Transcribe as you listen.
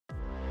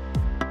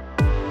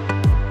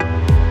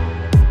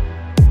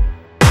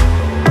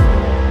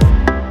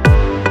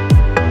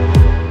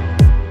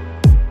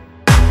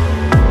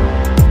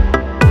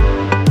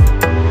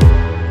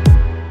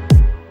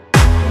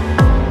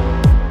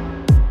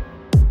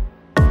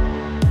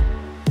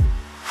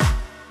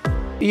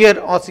Ear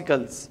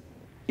ossicles.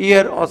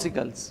 Ear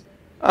ossicles,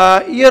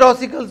 ear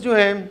ossicles जो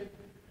हैं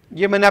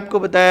ये मैंने आपको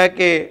बताया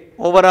कि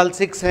ओवरऑल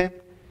 6 हैं,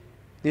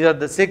 these are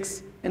the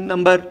 6 in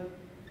number,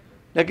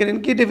 लेकिन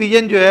इनकी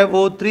डिवीजन जो है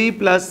वो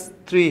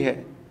 3+3 है,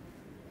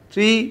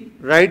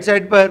 3 राइट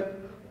साइड पर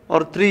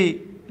और 3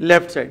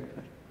 लेफ्ट साइड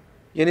पर,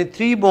 यानी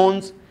 3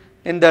 bones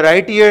in the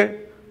right year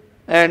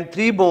and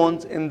 3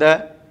 bones in the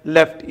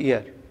left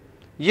ear.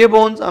 ये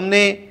बोन्स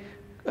हमने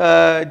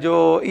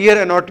जो ईयर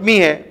एनाटॉमी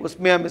है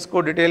उसमें हम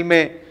इसको डिटेल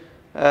में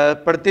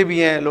पढ़ते भी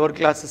हैं लोअर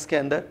क्लासेस के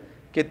अंदर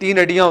कि 3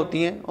 हड्डियाँ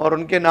होती हैं और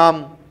उनके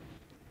नाम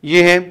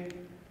ये हैं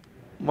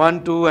 1,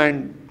 2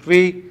 एंड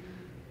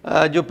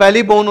 3। जो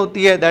पहली बोन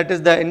होती है दैट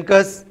इज़ द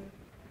इनकस,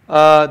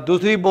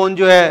 दूसरी बोन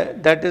जो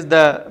है दैट इज़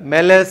द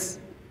मेलस,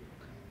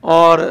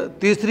 और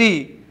तीसरी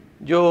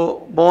जो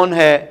बोन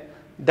है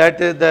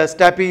दैट इज़ द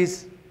स्टेपीज।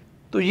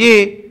 तो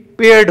ये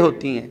पेयर्ड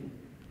होती हैं।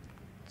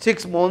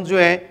 6 बोन्स जो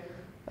हैं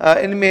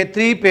इनमें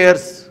 3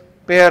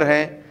 पेयर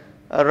हैं,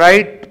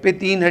 राइट पे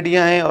 3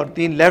 हड्डियां हैं और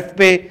 3 लेफ्ट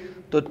पे,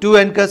 तो 2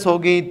 एनकस हो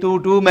गई,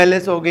 2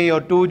 मेलस हो गई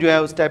और 2 जो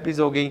है स्टेपीज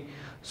हो गई।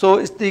 सो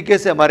इस तरीके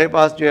से हमारे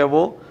पास जो है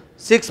वो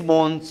 6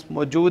 बोन्स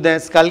मौजूद हैं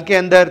स्कल के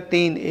अंदर,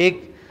 3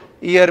 एक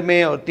ईयर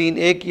में और 3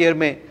 एक ईयर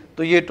में।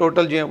 तो ये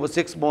टोटल जो है वो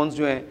 6 बोन्स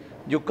जो हैं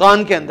जो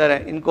कान के अंदर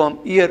हैं, इनको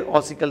हम ईयर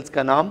ऑसिकल्स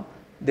का नाम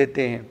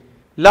देते हैं।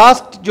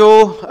 लास्ट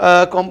जो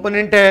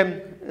कंपोनेंट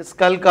है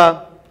स्कल का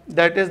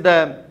that is the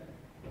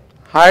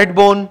hide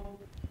bone.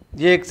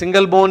 ये एक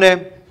सिंगल बोन है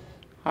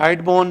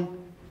हाइड बोन।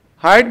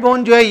 हाइड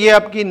बोन जो है ये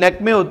आपकी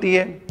नेक में होती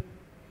है।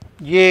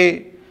 ये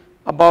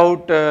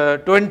अबाउट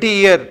 20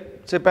 ईयर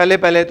से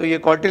पहले तो ये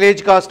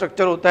कार्टिलेज का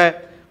स्ट्रक्चर होता है,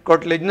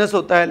 कार्टिलेजनस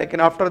होता है, लेकिन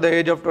after the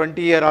age of 20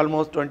 year,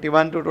 almost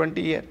 21 to 20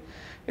 year,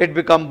 it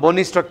become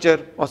bony structure,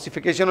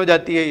 ossification हो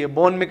जाती है, ये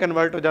बोन में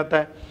कन्वर्ट हो जाता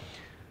है।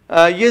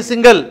 ये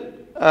सिंगल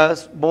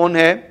बोन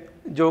है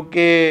जो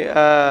कि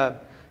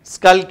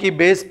स्कल की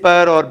बेस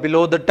पर और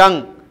बिलो द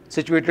टंग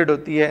सिचुएटेड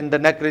होती है इन द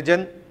नेक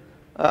रीजन।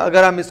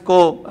 अगर हम इसको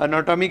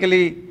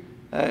एनाटॉमिकली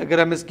अगर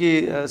हम इसकी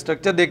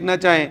स्ट्रक्चर देखना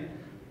चाहें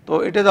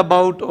तो it is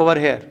about over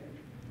here,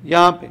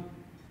 यहाँ पे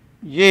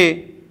ये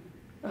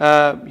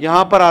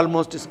यहाँ पर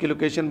ऑलमोस्ट इसकी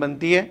लोकेशन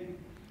बनती है।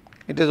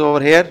 It is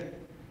over here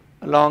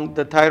along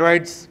the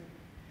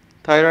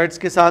thyroids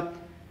के साथ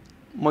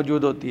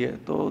मौजूद होती है।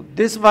 तो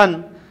this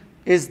one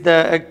is the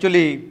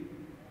actually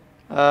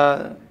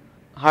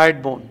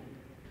hide bone,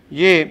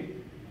 ये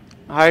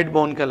हाइड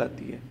बोन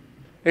कहलाती है।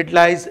 It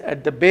lies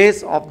at the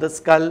base of the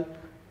skull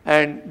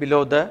and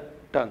below the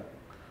tongue.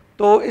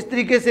 तो इस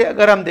तरीके से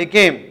अगर हम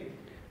देखें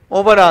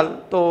ओवरऑल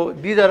तो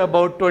दीज आर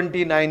अबाउट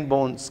 29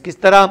 बोन्स।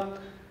 किस तरह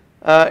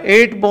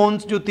 8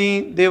 बोन्स जो थी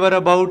दे were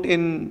about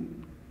in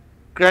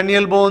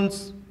cranial bones,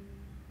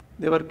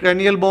 they were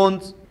cranial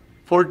bones.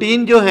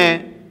 14 जो हैं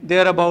they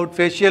are about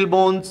facial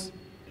bones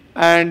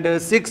and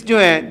 6 जो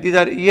हैं दीज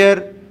आर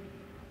ईयर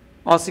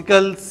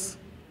ऑसिकल्स,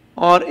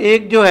 और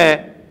एक जो है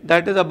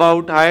that is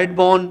about hide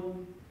bone.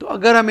 तो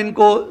अगर हम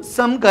इनको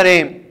सम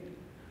करें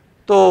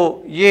तो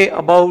ये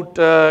अबाउट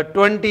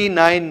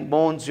 29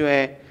 बोन्स जो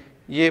हैं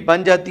ये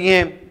बन जाती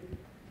हैं।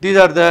 These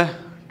are the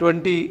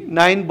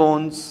 29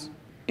 bones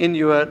in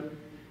your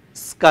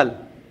school.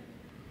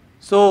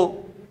 So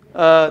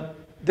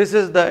this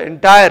is the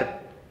entire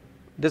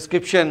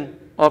description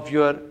of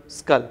your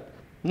school.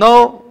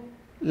 Now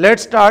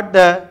let's start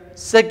the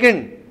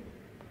second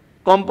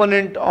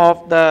component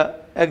of the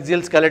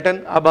axial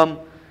skeleton. अब हम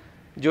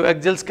जो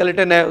एक्सियल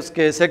स्केलेटन है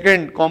उसके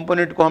सेकंड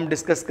कंपोनेंट को हम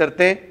डिस्कस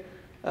करते हैं,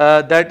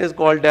 that is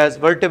called as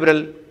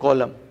vertebral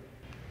column.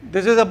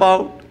 This is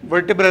about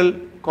vertebral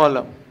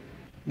column.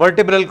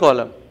 Vertebral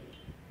column,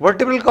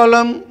 vertebral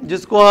column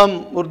जिसको हम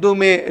उर्दू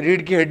में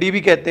रीढ़ की हड्डी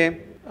भी कहते हैं,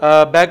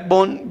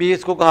 बैकबोन भी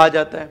इसको कहा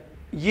जाता है।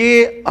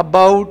 ये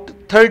अबाउट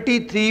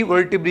 33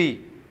 वर्टिब्री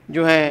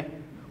जो हैं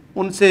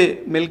उनसे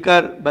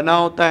मिलकर बना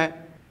होता है।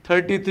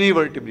 33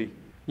 वर्टिब्री,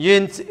 ये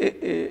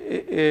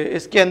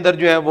इसके अंदर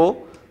जो है वो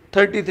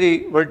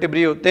 33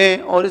 वर्टिब्री होते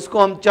हैं, और इसको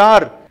हम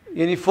 4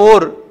 यानी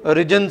 4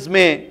 रीजन्स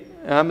में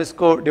हम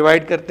इसको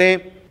डिवाइड करते हैं।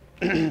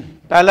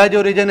 पहला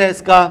जो रीजन है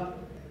इसका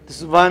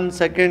 1,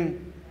 2,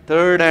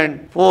 3 एंड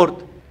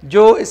 4th।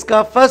 जो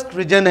इसका फर्स्ट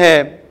रीजन है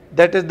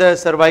दैट इज़ द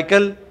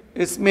सर्वाइकल।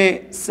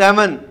 इसमें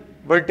 7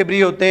 वर्टिब्री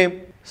होते हैं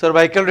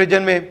सर्वाइकल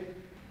रीजन में।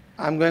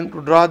 I am going to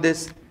draw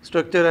this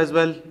structure as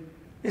well.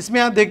 इसमें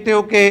आप देखते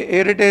हो कि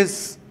air it is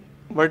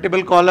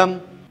vertebral column,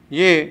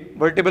 ये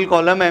वर्टिब्रल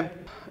कॉलम है।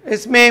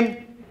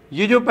 इसमें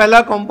ये जो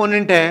पहला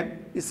कंपोनेंट है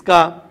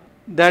इसका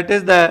that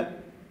is the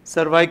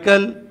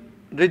cervical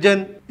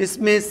region.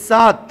 इसमें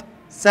 7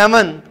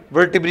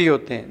 वर्टिब्री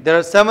होते हैं। There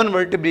are 7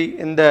 vertebrae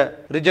in the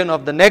reason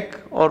of the neck,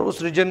 और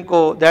उस रीजन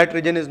को that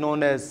region is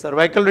known as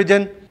cervical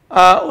region.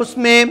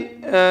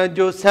 उसमें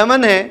जो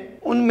 7 हैं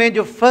उनमें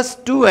जो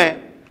फर्स्ट 2 हैं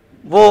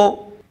वो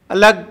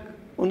अलग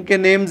उनके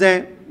नेम्स हैं।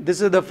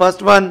 This is the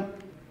first one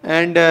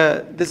and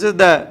this is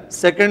the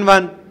second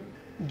one.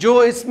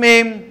 जो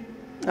इसमें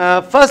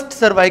फर्स्ट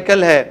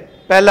सर्वाइकल है,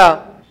 पहला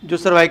जो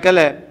सर्वाइकल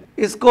है,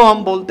 इसको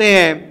हम बोलते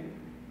हैं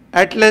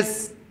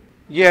एटलस।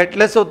 ये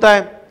एटलस होता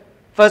है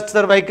फर्स्ट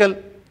सर्वाइकल,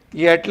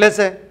 ये एटलस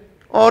है।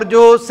 और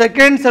जो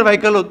सेकेंड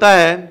सर्वाइकल होता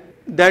है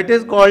that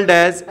is called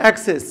as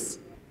axis,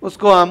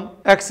 उसको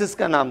हम एक्सिस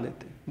का नाम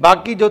देते हैं।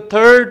 बाकी जो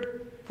third,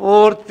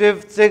 fourth,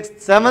 fifth, sixth,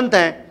 seventh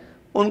हैं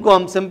उनको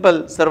हम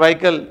सिंपल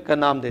सर्वाइकल का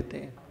नाम देते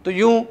हैं। तो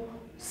यूं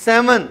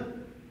 7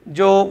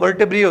 जो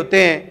वर्टेब्री होते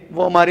हैं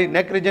वो हमारी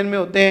नेक रीजन में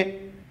होते हैं।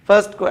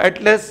 फर्स्ट को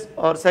एटलस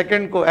और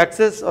सेकंड को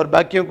एक्सिस और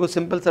बाकियों को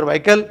सिंपल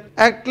सर्वाइकल।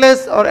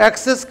 एटलस और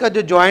एक्सिस का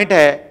जो जॉइंट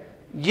है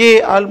ये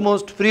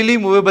ऑलमोस्ट फ्रीली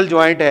मूवेबल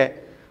जॉइंट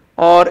है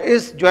और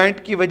इस जॉइंट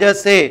की वजह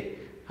से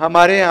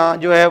हमारे यहाँ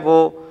जो है वो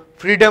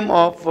फ्रीडम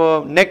ऑफ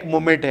नेक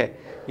मूवमेंट है,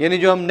 यानी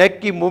जो हम नेक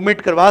की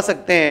मूवमेंट करवा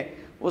सकते हैं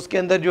उसके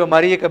अंदर जो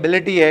हमारी एक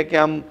एबिलिटी है कि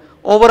हम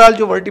ओवरऑल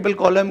जो वर्टिब्रल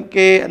कॉलम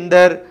के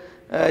अंदर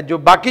जो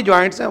बाकी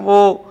जॉइंट्स हैं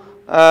वो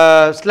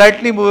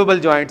स्लाइटली मूवेबल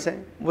जॉइंट्स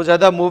हैं, वो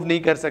ज़्यादा मूव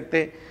नहीं कर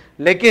सकते,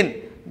 लेकिन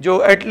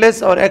जो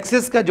एटलस और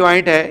एक्सिस का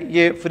जॉइंट है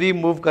ये फ्री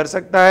मूव कर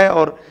सकता है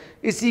और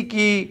इसी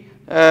की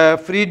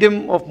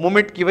फ्रीडम ऑफ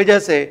मूवमेंट की वजह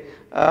से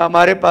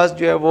हमारे पास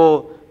जो है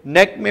वो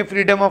नेक में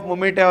फ्रीडम ऑफ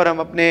मूवमेंट है और हम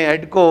अपने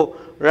हेड को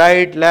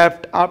right,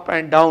 left, up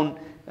and down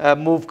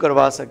move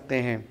करवा सकते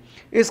हैं।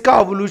 इसका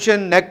एवोल्यूशन,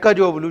 नेक का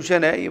जो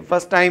एवोल्यूशन है ये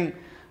फर्स्ट टाइम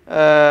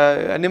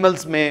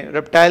एनिमल्स में,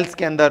 रेप्टाइल्स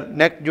के अंदर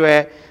नेक जो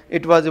है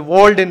it was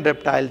evolved in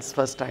reptiles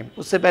first time.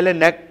 उससे पहले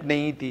नेक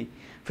नहीं थी,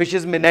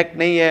 फिशेस में नेक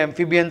नहीं है,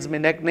 एम्फीबियंस में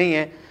नेक नहीं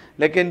है,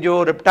 लेकिन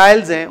जो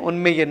रेप्टाइल्स हैं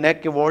उनमें ये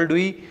नेक इवॉल्व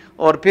हुई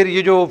और फिर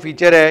ये जो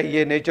फीचर है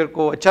ये नेचर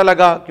को अच्छा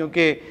लगा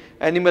क्योंकि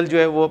एनिमल जो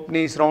है वो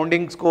अपनी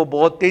सराउंडिंग्स को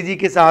बहुत तेज़ी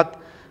के साथ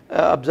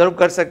ऑब्जर्व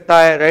कर सकता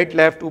है, राइट,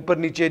 लेफ्ट, ऊपर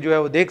नीचे जो है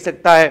वो देख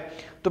सकता है।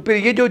 तो फिर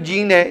ये जो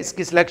जीन है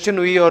इसकी सिलेक्शन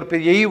हुई और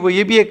फिर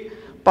ये भी एक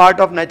पार्ट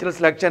ऑफ नेचुरल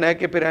सिलेक्शन है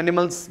कि फिर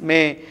एनिमल्स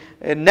में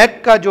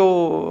नेक का जो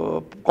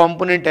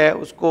कंपोनेंट है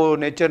उसको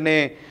नेचर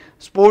ने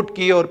सपोर्ट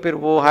की और फिर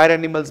वो हायर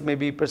एनिमल्स में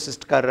भी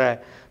परसिस्ट कर रहा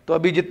है। तो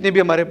अभी जितने भी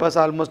हमारे पास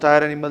ऑलमोस्ट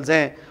हायर एनिमल्स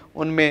हैं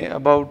उनमें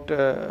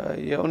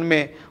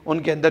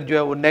उनके अंदर जो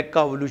है वो नेक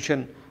का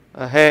एवोल्यूशन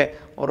है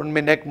और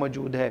उनमें नेक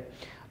मौजूद है।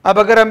 अब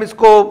अगर हम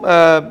इसको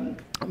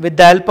with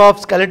the help of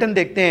skeleton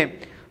देखते हैं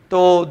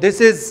तो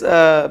this is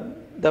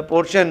the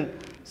portion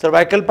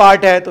cervical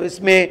part है, तो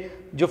इसमें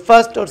जो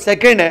फर्स्ट और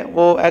सेकंड है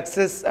वो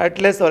एक्सिस,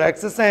 एटलस और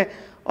एक्सिस हैं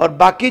और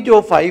बाकी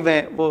जो 5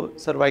 हैं वो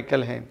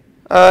सर्वाइकल हैं।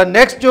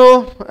 नेक्स्ट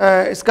जो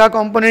इसका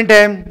कंपोनेंट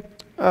है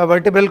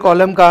वर्टिब्रल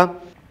कॉलम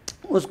का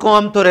उसको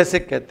हम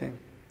थोरेसिक कहते हैं।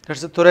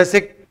 दैट्स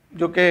थोरेसिक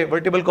जो कि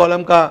वर्टिब्रल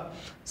कॉलम का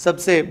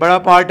सबसे बड़ा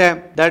पार्ट है,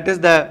 that is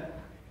the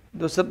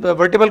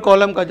vertebral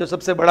column का जो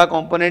सबसे बड़ा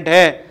कंपोनेंट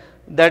है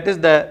दैट इज़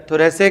द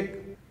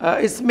थोरेसिक।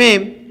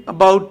 इसमें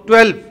अबाउट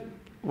 12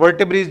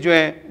 वर्टिब्रीज जो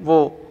हैं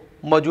वो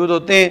मौजूद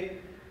होते हैं।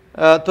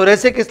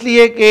 थोरेसिक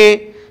इसलिए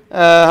कि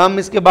हम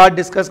इसके बाद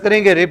डिस्कस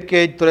करेंगे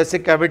रिबकेज,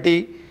 थोरेसिक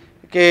कैविटी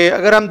के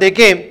अगर हम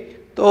देखें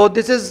तो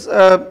दिस इज़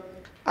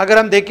अगर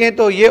हम देखें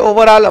तो ये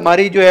ओवरऑल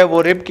हमारी जो है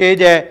वो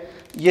रिबकेज है,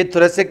 ये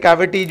थोरेसिक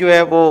कैविटी जो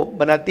है वो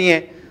बनाती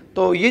हैं।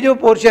 तो ये जो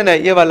पोर्शन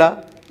है ये वाला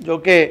जो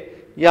कि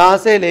यहाँ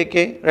से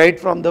लेके right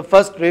from the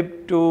first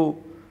rib to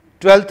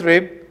 12th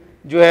rib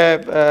जो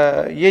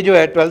है ये जो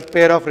है 12th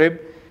पेयर ऑफ रिब,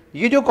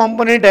 ये जो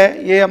कंपोनेंट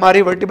है ये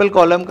हमारी वर्टिब्रल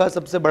कॉलम का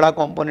सबसे बड़ा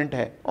कंपोनेंट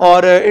है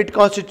और it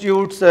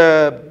constitutes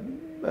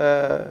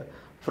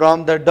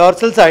from the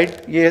dorsal side,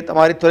 ये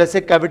हमारी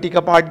थोरेसिक कैविटी का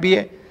पार्ट भी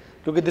है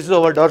क्योंकि this is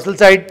over dorsal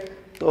side.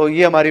 तो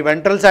ये हमारी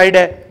वेंट्रल साइड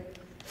है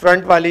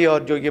फ्रंट वाली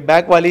और जो ये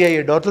बैक वाली है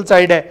ये डॉर्सल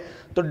साइड है।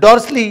 तो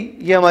डॉर्सली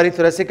ये हमारी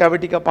थोरेसिक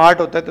कैविटी का पार्ट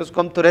होता है तो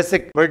उसको हम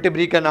थोरेसिक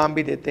वर्टिब्री का नाम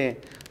भी देते हैं।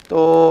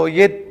 तो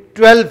ये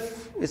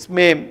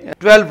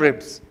 12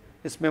 रिब्स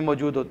इसमें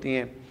मौजूद होती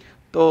हैं।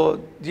 तो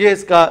ये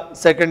इसका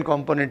सेकंड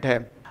कंपोनेंट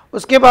है।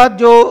 उसके बाद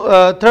जो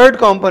थर्ड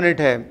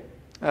कंपोनेंट है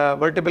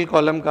वर्टिब्रल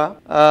कॉलम का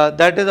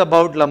दैट इज़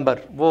अबाउट लंबर,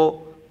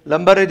 वो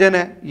लंबर रीजन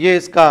है, ये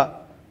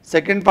इसका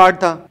सेकंड पार्ट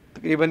था,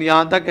 तकरीबन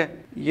यहाँ तक है,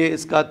 ये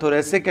इसका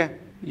थोरेसिक है,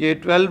 ये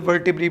 12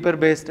 वर्टिब्री पर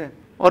बेस्ड है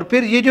और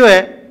फिर ये जो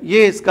है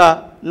ये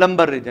इसका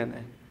लंबर रीजन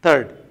है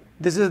third,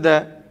 this is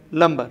the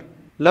lumbar.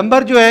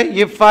 Lumbar जो है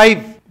ये 5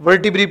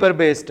 वर्टिब्री पर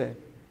बेस्ड है।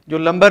 जो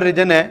लंबर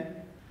रीजन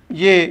है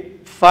ये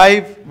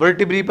 5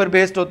 वर्टिब्री पर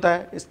बेस्ड होता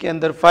है, इसके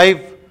अंदर 5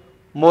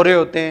 मोरे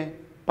होते हैं,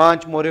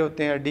 5 मोरे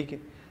होते हैं हड्डी के।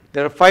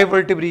 There are 5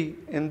 vertebrae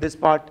in this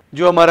part.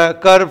 जो हमारा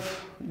कर्व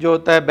जो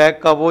होता है बैक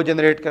का वो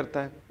जनरेट करता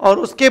है। और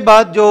उसके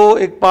बाद जो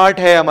एक पार्ट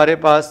है हमारे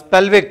पास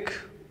पेल्विक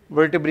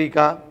वर्टिब्री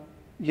का,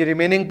 ये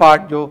रिमेनिंग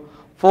पार्ट जो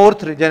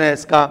 4th रीजन है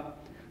इसका,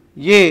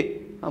 ये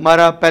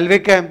हमारा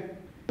पेल्विक है,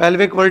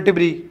 पेल्विक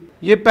वर्टिब्री।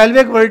 ये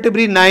पेल्विक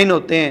वर्टिब्री 9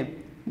 होते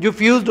हैं जो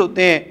फ्यूज्ड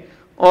होते हैं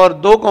और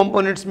 2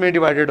 कंपोनेंट्स में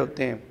डिवाइडेड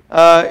होते हैं।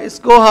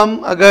 इसको हम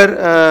अगर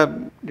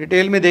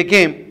डिटेल में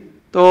देखें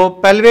तो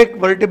पेल्विक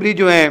वर्टिब्री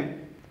जो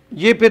हैं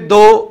ये फिर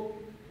 2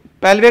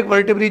 पेल्विक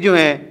वर्टिब्री जो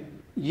हैं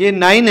ये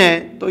 9 है,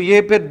 तो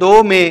ये फिर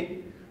 2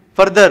 में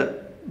फर्दर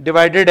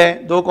डिवाइडेड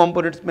है, 2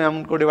 कंपोनेंट्स में हम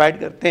उनको डिवाइड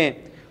करते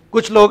हैं।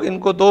 कुछ लोग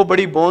इनको 2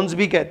 बड़ी बोन्स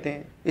भी कहते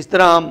हैं, इस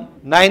तरह हम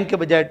 9 के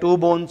बजाय 2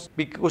 बोन्स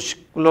भी कुछ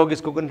लोग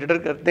इसको कंसिडर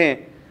करते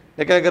हैं,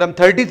 लेकिन अगर हम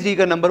 33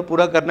 का नंबर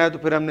पूरा करना है तो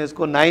फिर हमने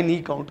इसको 9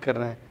 ही काउंट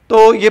करना है।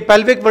 तो ये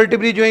पेल्विक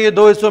वर्टिब्री जो है ये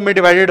 2 हिस्सों में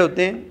डिवाइडेड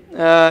होते हैं।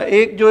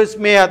 एक जो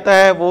इसमें आता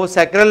है वो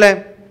सैक्रल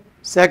है,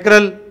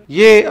 सैक्रल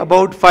ये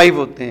अबाउट 5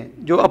 होते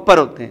हैं जो अपर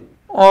होते हैं,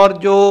 और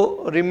जो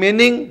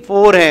रिमेनिंग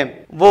 4 हैं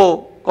वो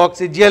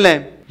कॉक्सिजियल हैं,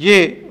 ये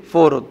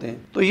 4 होते हैं।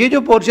 तो ये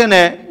जो पोर्शन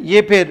है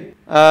ये फिर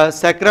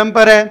सैक्रम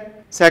पर है,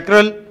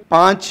 सैक्रल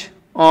 5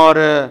 और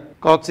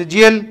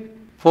कॉक्सिजियल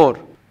 4।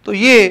 तो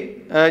ये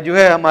जो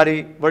है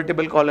हमारी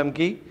वर्टिब्रल कॉलम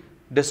की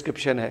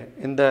डिस्क्रिप्शन है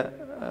इन द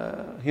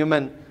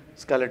ह्यूमन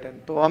स्केलेटन।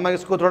 तो हम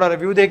इसको थोड़ा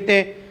रिव्यू देखते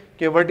हैं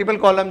कि वर्टिब्रल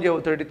कॉलम जो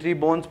 33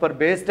 बोन्स पर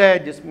बेस्ड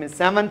है, जिसमें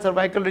 7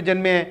 सर्वाइकल रीजन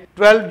में है,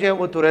 12 जो है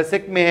वो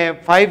थोरेसिक में है,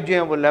 5 जो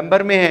है वो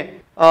लैम्बर में है,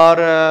 और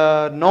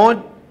 9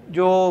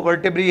 जो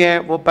वर्टिब्री हैं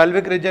वो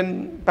पेल्विक रीजन,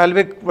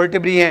 पेल्विक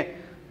वर्टिब्री हैं,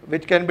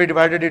 which can be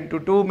divided into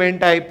 2 main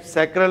types,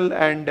 sacral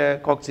and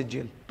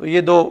coccygeal। तो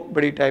ये 2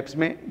 बड़ी टाइप्स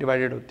में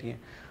डिवाइडेड होती हैं।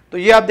 तो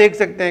ये आप देख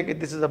सकते हैं कि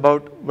this is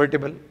about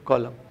vertebral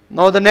column.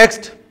 Now the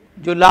next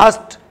जो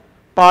लास्ट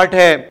पार्ट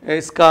है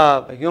इसका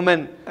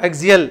ह्यूमन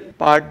एक्सियल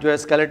पार्ट जो है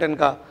स्केलेटन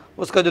का,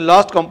 उसका जो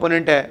लास्ट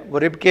कंपोनेंट है वो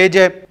रिब केज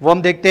है, वो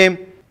हम देखते हैं।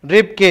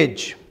 रिब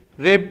केज,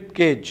 रिब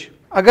केज,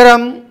 अगर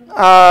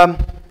हम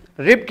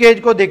रिब केज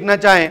को देखना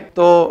चाहें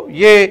तो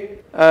ये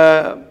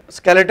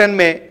स्केलेटन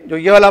में जो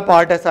ये वाला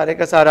पार्ट है सारे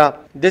का सारा,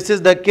 this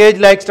is the cage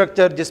like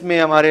structure, जिसमें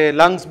हमारे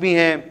लंग्स भी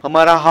हैं,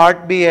 हमारा हार्ट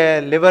भी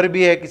है, लिवर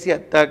भी है किसी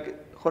हद तक,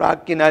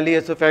 खुराक की नाली,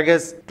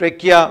 एसोफेगस,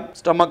 ट्रेकिया,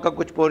 स्टमक का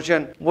कुछ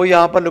पोर्शन वो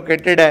यहाँ पर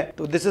लोकेटेड है।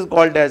 तो this is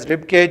called as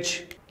rib cage.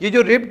 ये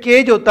जो रिब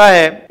केज होता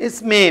है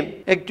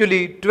इसमें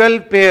एक्चुअली 12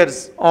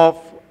 पेयर्स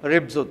ऑफ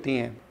रिब्स होती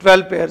हैं,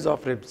 12 pairs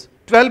of ribs.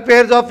 12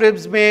 pairs of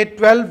ribs में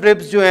 12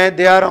 रिब्स जो हैं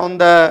they are on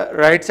the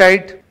right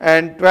side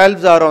and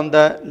 12 are on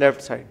the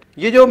left side.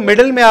 ये जो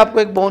मिडिल में आपको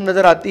एक बोन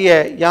नजर आती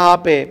है यहाँ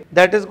पे,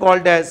 that is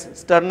called as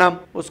sternum,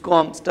 उसको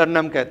हम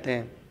स्टर्नम कहते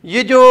हैं।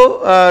 ये जो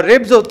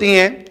रिब्स होती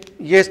हैं,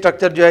 ये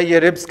स्ट्रक्चर जो है ये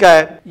रिब्स का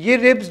है। ये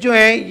रिब्स जो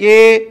हैं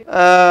ये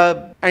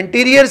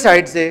एंटीरियर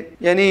साइड से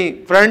यानी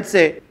फ्रंट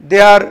से they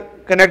are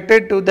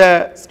connected to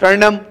the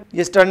sternum,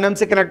 ये स्टर्नम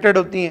से कनेक्टेड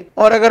होती हैं।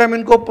 और अगर हम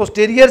इनको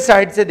पोस्टीरियर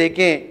साइड से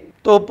देखें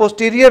तो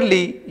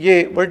पोस्टीरियरली ये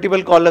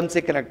वर्टिब्रल कॉलम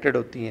से कनेक्टेड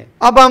होती हैं।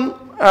 अब हम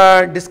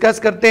डिस्कस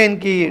करते हैं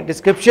इनकी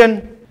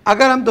डिस्क्रिप्शन।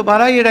 अगर हम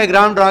दोबारा ये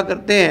डायग्राम ड्रा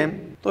करते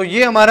हैं तो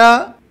ये हमारा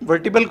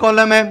वर्टिब्रल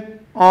कॉलम है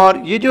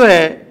और ये जो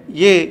है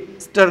ये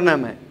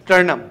स्टर्नम है,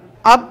 स्टर्नम।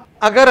 अब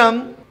अगर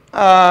हम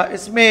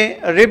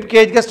इसमें रिब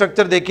केज का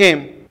स्ट्रक्चर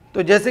देखें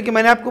तो जैसे कि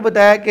मैंने आपको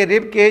बताया कि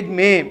रिब केज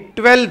में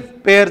 12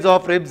 पेयर्स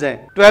ऑफ रिब्स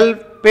हैं, 12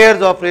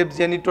 पेयर्स ऑफ रिब्स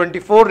यानी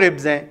 24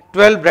 रिब्स हैं,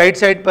 12 राइट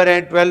साइड पर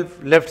हैं, 12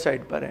 लेफ्ट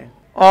साइड पर हैं।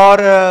 और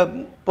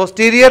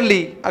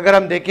पोस्टीरियरली अगर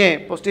हम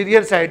देखें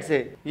पोस्टीरियर साइड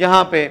से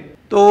यहाँ पे,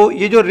 तो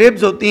ये जो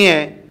रिब्स होती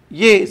हैं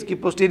ये इसकी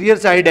पोस्टीरियर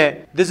साइड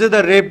है, दिस इज द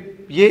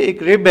रिब, ये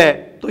एक रिब है।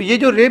 तो ये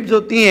जो रिब्स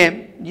होती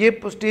हैं ये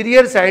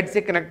पोस्टीरियर साइड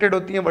से कनेक्टेड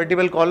होती हैं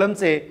वर्टिब्रल कॉलम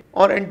से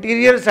और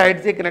एंटीरियर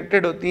साइड से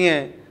कनेक्टेड होती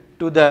हैं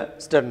टू द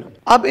स्टर्नम।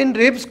 अब इन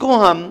रिब्स को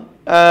हम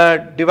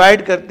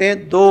डिवाइड करते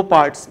हैं 2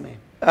 पार्ट्स में,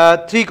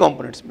 3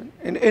 कंपोनेंट्स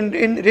में।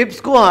 इन रिब्स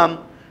को हम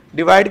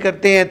डिवाइड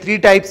करते हैं 3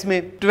 टाइप्स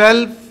में।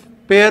 12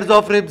 पेयर्स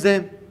ऑफ रिब्स हैं,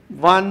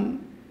 1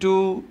 2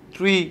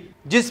 3,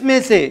 जिसमें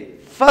से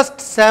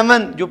फर्स्ट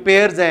 7 जो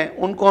पेयर्स हैं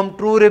उनको हम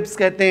ट्रू रिब्स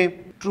कहते हैं,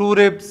 ट्रू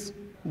रिब्स।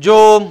 जो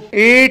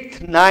 8th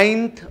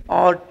 9th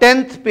और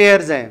 10th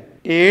पेयर्स हैं,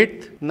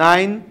 8th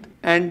 9th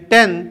and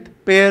 10th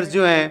pairs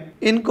जो हैं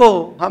इनको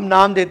हम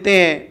नाम देते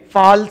हैं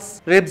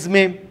फॉल्स रिब्स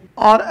में,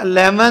 और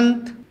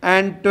 11th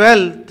एंड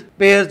 12th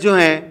पेयर्स जो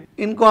हैं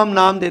इनको हम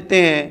नाम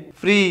देते हैं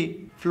फ्री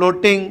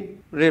फ्लोटिंग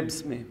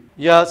रिब्स में,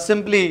 या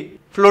सिंपली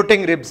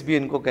फ्लोटिंग रिब्स भी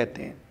इनको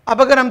कहते हैं।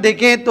 अब अगर हम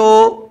देखें तो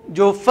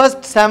जो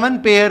फर्स्ट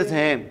 7 पेयर्स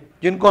हैं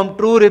जिनको हम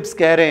ट्रू रिब्स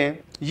कह रहे हैं,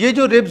 ये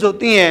जो रिब्स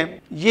होती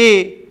हैं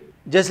ये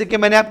जैसे कि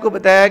मैंने आपको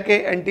बताया कि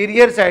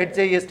एंटीरियर साइड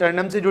से ये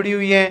स्टर्नम से जुड़ी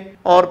हुई हैं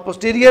और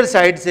पोस्टीरियर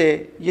साइड से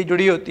ये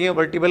जुड़ी होती हैं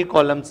वर्टिब्रल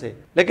कॉलम से।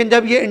 लेकिन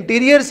जब ये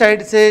एंटीरियर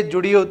साइड से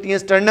जुड़ी होती हैं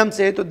स्टर्नम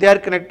से तो they are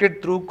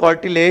connected through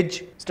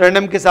cartilage.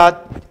 Sternum के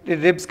साथ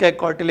रिब्स का एक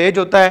कार्टिलेज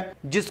होता है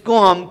जिसको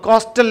हम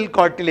कॉस्टल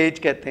कार्टिलेज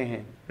कहते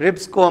हैं।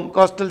 रिब्स को हम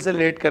कॉस्टल से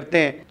रिलेट करते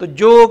हैं। तो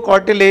जो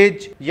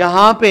कार्टिलेज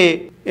यहाँ पे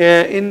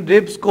इन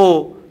रिब्स को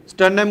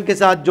स्टर्नम के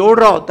साथ जोड़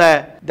रहा होता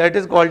है that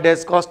is called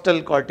as costal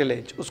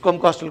cartilage, उसको हम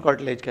कॉस्टल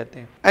कार्टिलेज कहते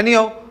हैं।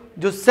 एनीहाउ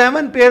जो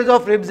 7 पेयर्स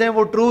ऑफ रिब्स हैं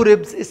वो ट्रू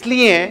रिब्स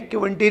इसलिए हैं कि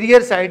वो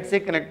इंटीरियर साइड से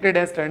कनेक्टेड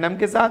है स्टर्नम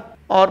के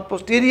साथ और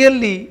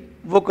पोस्टीरियरली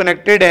वो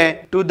कनेक्टेड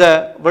है to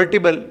the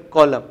vertebral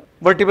column,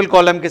 vertebral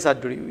column के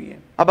साथ जुड़ी हुई है।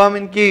 अब हम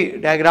इनकी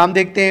डायग्राम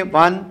देखते हैं।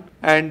 1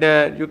 and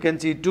you can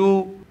see 2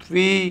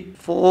 3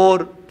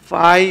 4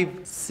 5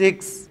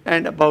 6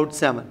 and about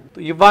 7।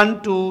 तो ये 1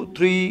 2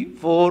 3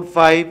 4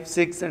 5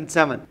 6 एंड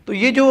 7। तो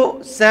ये जो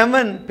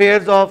 7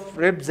 पेयर्स ऑफ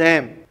रिब्स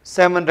हैं,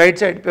 7 राइट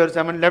साइड पे और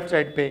 7 लेफ्ट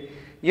साइड पे,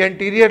 ये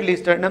एंटीरियरली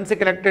स्टर्नम से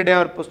कनेक्टेड है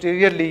और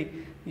पोस्टीरियरली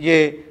ये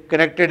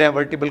कनेक्टेड है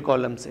वर्टिब्रल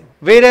कॉलम से।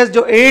 वेयर एज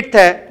जो 8th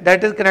है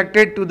that is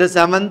connected to the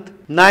 7th,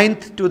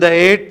 9th to the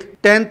 8th,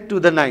 10th to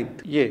the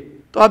 9th। ये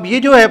तो अब ये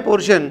जो है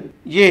पोर्शन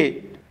ये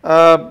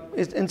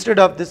इंस्टेड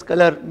ऑफ दिस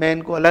कलर मैं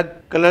इनको अलग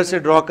कलर से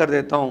ड्रॉ कर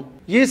देता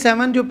हूँ। ये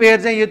 7 जो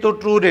पेयर्स हैं ये तो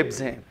ट्रू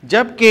रिब्स हैं,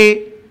 जबकि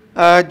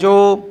जो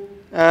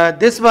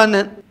this one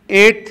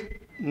 8th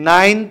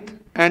 9th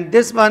and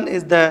this one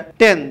is the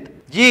 10th,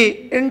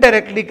 ये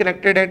इनडायरेक्टली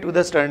कनेक्टेड है टू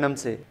द स्टर्नम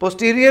से,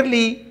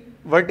 पोस्टीरियरली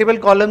वर्टिब्रल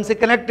कॉलम से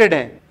कनेक्टेड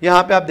हैं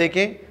यहाँ पे आप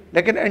देखें,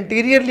 लेकिन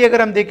एंटीरियरली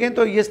अगर हम देखें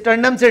तो ये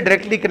स्टर्नम से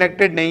डायरेक्टली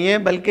कनेक्टेड नहीं है,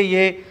 बल्कि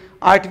ये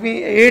 8वीं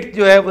 8th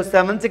जो है वो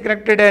 7 से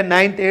कनेक्टेड है,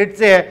 9th 8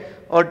 से है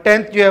और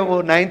 10th जो है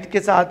वो 9th के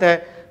साथ है।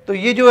 तो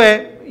ये जो है,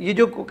 ये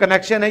जो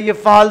कनेक्शन है ये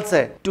फॉल्स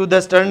है टू द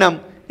स्टर्नम,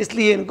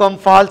 इसलिए इनको हम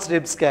फॉल्स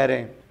रिब्स कह रहे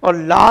हैं। और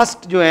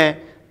लास्ट जो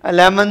है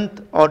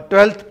 11th और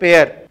 12th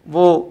पेयर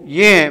वो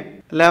ये हैं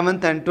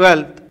 11th एंड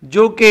 12th,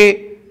 जो कि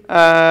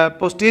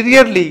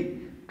पोस्टीरियरली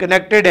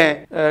कनेक्टेड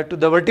हैं टू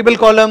द वर्टिब्रल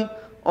कॉलम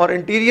और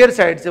इंटीरियर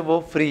साइड से वो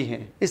फ्री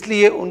हैं,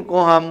 इसलिए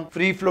उनको हम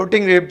फ्री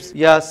फ्लोटिंग रिब्स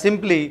या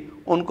सिंपली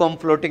उनको हम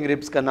फ्लोटिंग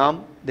रिब्स का नाम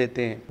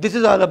देते हैं। This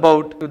is all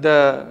about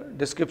the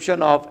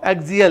description of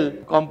axial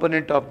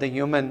component of the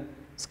human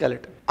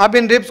skeleton. अब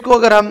इन रिब्स को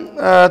अगर हम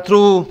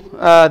थ्रू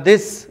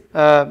दिस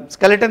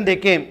स्केलेटन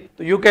देखें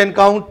तो यू कैन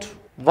काउंट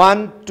 1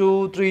 2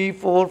 3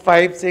 4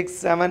 5 6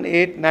 7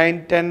 8 9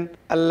 10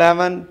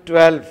 11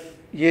 12,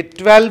 ये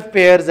 12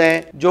 पेयर्स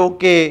हैं जो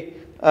कि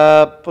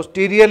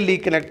पोस्टीरियरली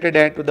कनेक्टेड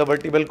हैं टू द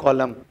वर्टिब्रल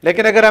कॉलम।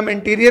 लेकिन अगर हम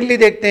इंटीरियरली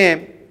देखते हैं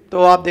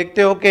तो आप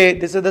देखते हो कि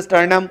दिस इज द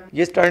स्टर्नम,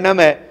 ये स्टर्नम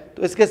है,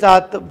 तो इसके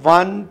साथ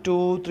 1 2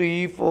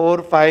 3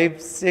 4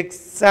 5 6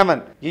 7,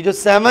 ये जो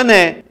 7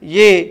 है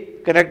ये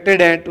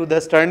कनेक्टेड हैं to the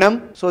sternum,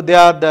 so they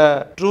are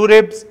the true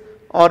ribs.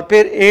 और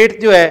फिर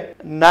 8th जो है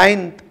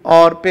 9th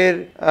और फिर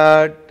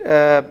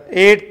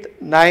 8th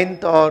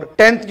 9th और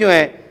 10th जो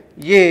है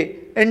ये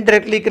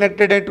इनडायरेक्टली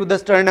कनेक्टेड है टू द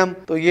स्टर्नम,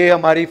 तो ये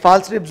हमारी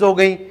फॉल्स रिब्स हो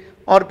गई।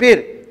 और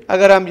फिर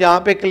अगर हम यहाँ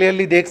पे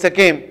क्लियरली देख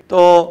सकें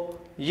तो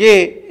ये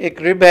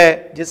एक रिब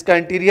है जिसका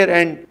इंटीरियर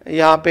एंड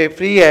यहाँ पे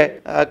फ्री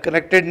है,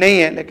 कनेक्टेड नहीं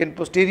है, लेकिन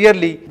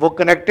पोस्टीरियरली वो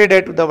कनेक्टेड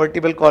है टू द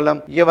वर्टिब्रल कॉलम।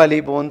 ये वाली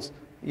बोन्स,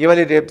 ये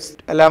वाली रिब्स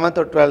 11th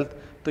और 12th,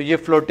 तो ये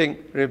फ्लोटिंग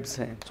रिब्स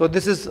हैं। So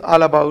this is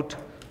all about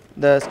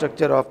the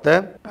structure of the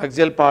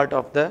axial part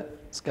of the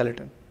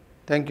skeleton.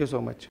 Thank you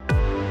so much.